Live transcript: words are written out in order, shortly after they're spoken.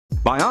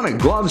Bionic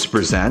Gloves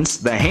presents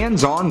the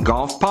Hands-On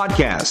Golf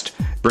Podcast,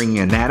 bringing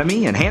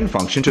anatomy and hand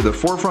function to the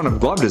forefront of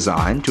glove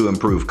design to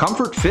improve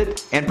comfort,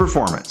 fit, and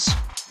performance.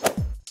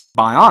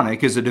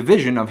 Bionic is a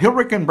division of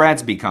Hilrich &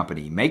 Bradsby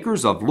Company,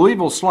 makers of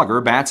Louisville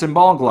Slugger bats and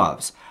ball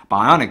gloves.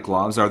 Bionic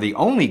gloves are the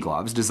only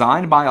gloves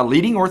designed by a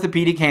leading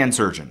orthopedic hand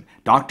surgeon,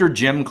 Dr.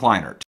 Jim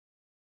Kleinert.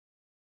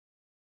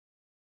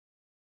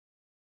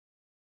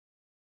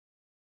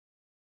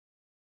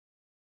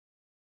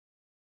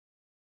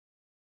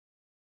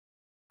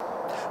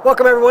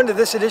 Welcome everyone to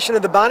this edition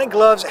of the Bionic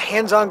Gloves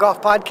Hands-On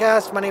Golf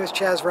Podcast. My name is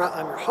Chaz Rao,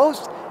 I'm your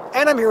host,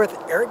 and I'm here with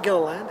Eric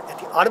Gilliland at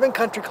the Audubon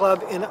Country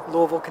Club in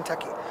Louisville,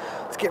 Kentucky.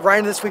 Let's get right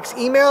into this week's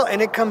email,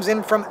 and it comes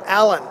in from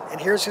Alan, and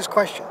here's his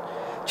question.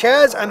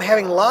 Chaz, I'm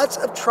having lots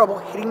of trouble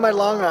hitting my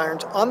long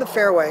irons on the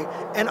fairway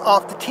and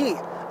off the tee.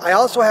 I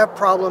also have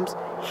problems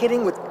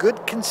hitting with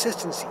good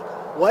consistency.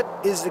 What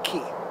is the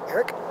key?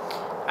 Eric?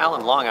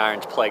 Alan, long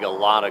irons plague a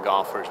lot of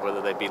golfers,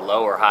 whether they be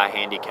low or high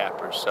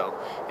handicappers. So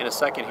in a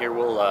second here,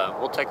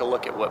 we'll take a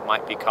look at what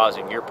might be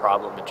causing your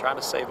problem and try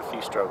to save a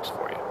few strokes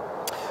for you.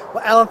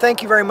 Well, Alan,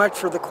 thank you very much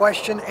for the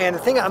question. And the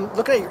thing, I'm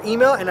looking at your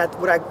email, and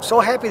what I'm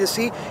so happy to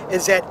see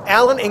is that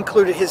Alan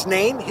included his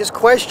name, his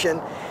question,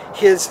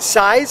 his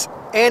size,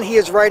 and he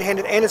is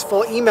right-handed, and his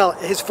full email,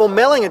 his full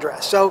mailing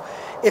address. So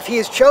if he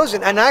is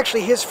chosen, and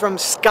actually he's from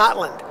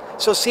Scotland.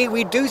 So see,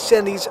 we do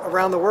send these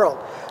around the world.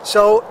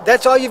 So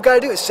that's all you've got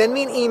to do is send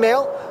me an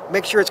email,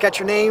 make sure it's got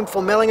your name,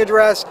 full mailing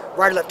address,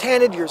 right or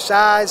left-handed, your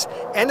size,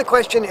 and the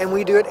question, and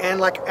we do it. And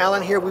like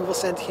Alan here, we will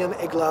send him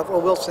a glove, or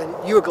we'll send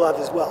you a glove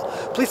as well.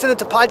 Please send it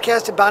to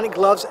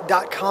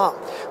podcast@bionicgloves.com.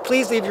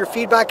 Please leave your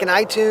feedback in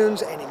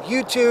iTunes and in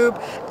YouTube,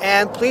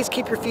 and please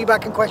keep your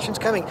feedback and questions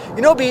coming.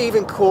 You know, it'd be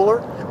even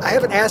cooler. I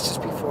haven't asked this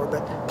before,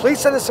 but please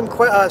send us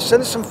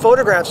some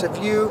photographs of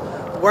you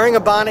wearing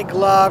a Bionic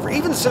glove, or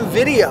even some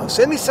video.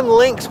 Send me some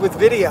links with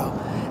video.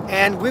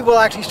 And we will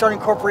actually start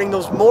incorporating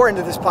those more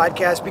into this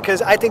podcast,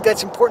 because I think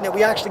that's important that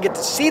we actually get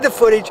to see the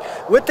footage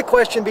with the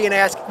question being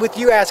asked, with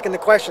you asking the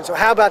question. So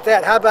how about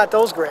that? How about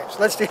those grapes?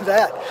 Let's do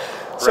that.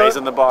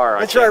 Raising the bar.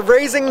 That's right,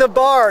 raising the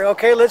bar.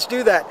 Okay, let's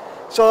do that.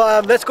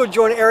 So let's go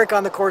join Eric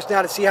on the course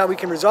now to see how we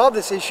can resolve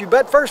this issue.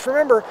 But first,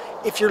 remember,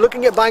 if you're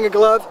looking at buying a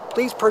glove,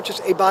 please purchase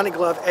a Bionic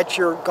glove at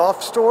your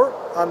golf store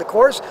on the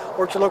course,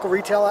 or at your local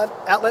retail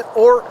outlet,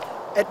 or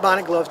at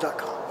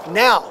bionicgloves.com.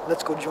 Now,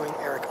 let's go join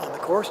Eric on the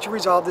course to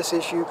resolve this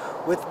issue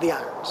with the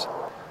irons.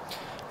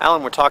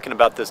 Alan, we're talking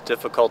about this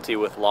difficulty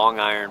with long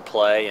iron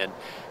play, and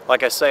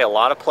like I say, a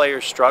lot of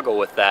players struggle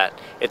with that.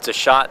 It's a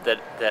shot that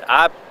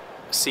I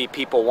see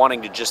people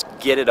wanting to just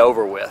get it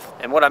over with.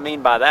 And what I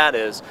mean by that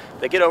is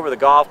they get over the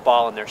golf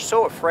ball and they're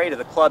so afraid of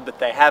the club that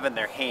they have in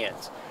their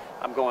hands.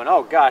 I'm going,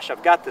 oh gosh,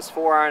 I've got this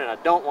 4-iron and I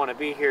don't want to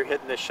be here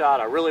hitting this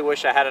shot. I really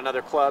wish I had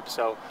another club.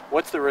 So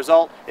what's the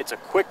result? It's a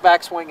quick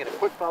backswing and a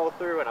quick follow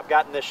through, and I've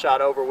gotten this shot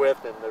over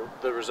with, and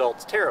the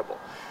result's terrible.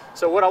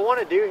 So what I want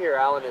to do here,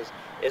 Alan,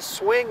 is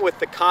swing with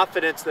the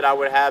confidence that I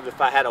would have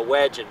if I had a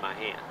wedge in my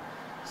hand.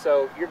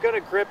 So you're going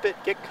to grip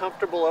it, get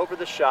comfortable over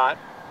the shot.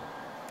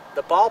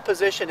 The ball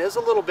position is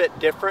a little bit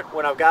different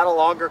when I've got a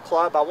longer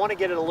club. I want to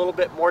get it a little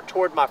bit more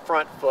toward my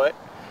front foot.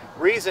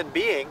 Reason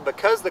being,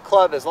 because the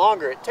club is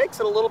longer, it takes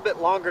it a little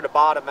bit longer to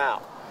bottom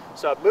out.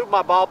 So I've moved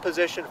my ball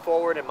position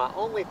forward, and my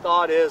only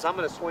thought is I'm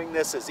going to swing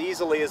this as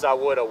easily as I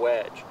would a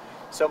wedge.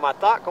 So my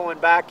thought going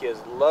back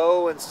is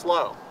low and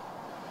slow.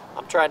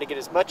 I'm trying to get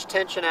as much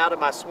tension out of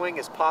my swing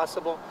as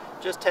possible,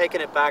 just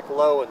taking it back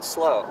low and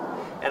slow.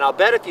 And I'll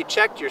bet if you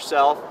checked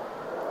yourself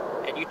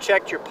and you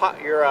checked your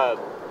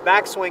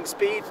backswing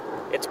speed,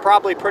 it's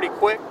probably pretty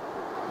quick.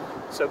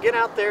 So get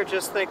out there,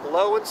 just think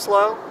low and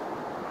slow.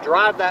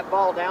 Drive that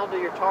ball down to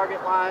your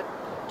target line,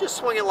 just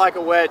swing it like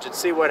a wedge and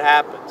see what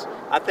happens.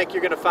 I think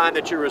you're going to find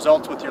that your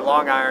results with your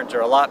long irons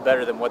are a lot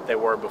better than what they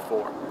were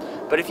before.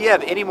 But if you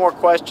have any more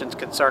questions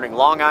concerning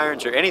long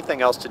irons or anything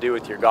else to do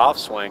with your golf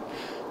swing,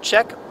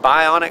 check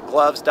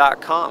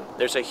bionicgloves.com.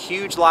 There's a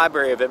huge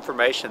library of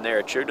information there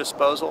at your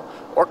disposal,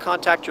 or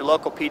contact your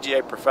local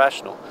PGA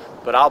professional.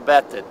 But I'll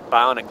bet that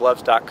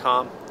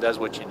bionicgloves.com does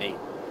what you need.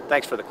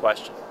 Thanks for the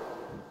question.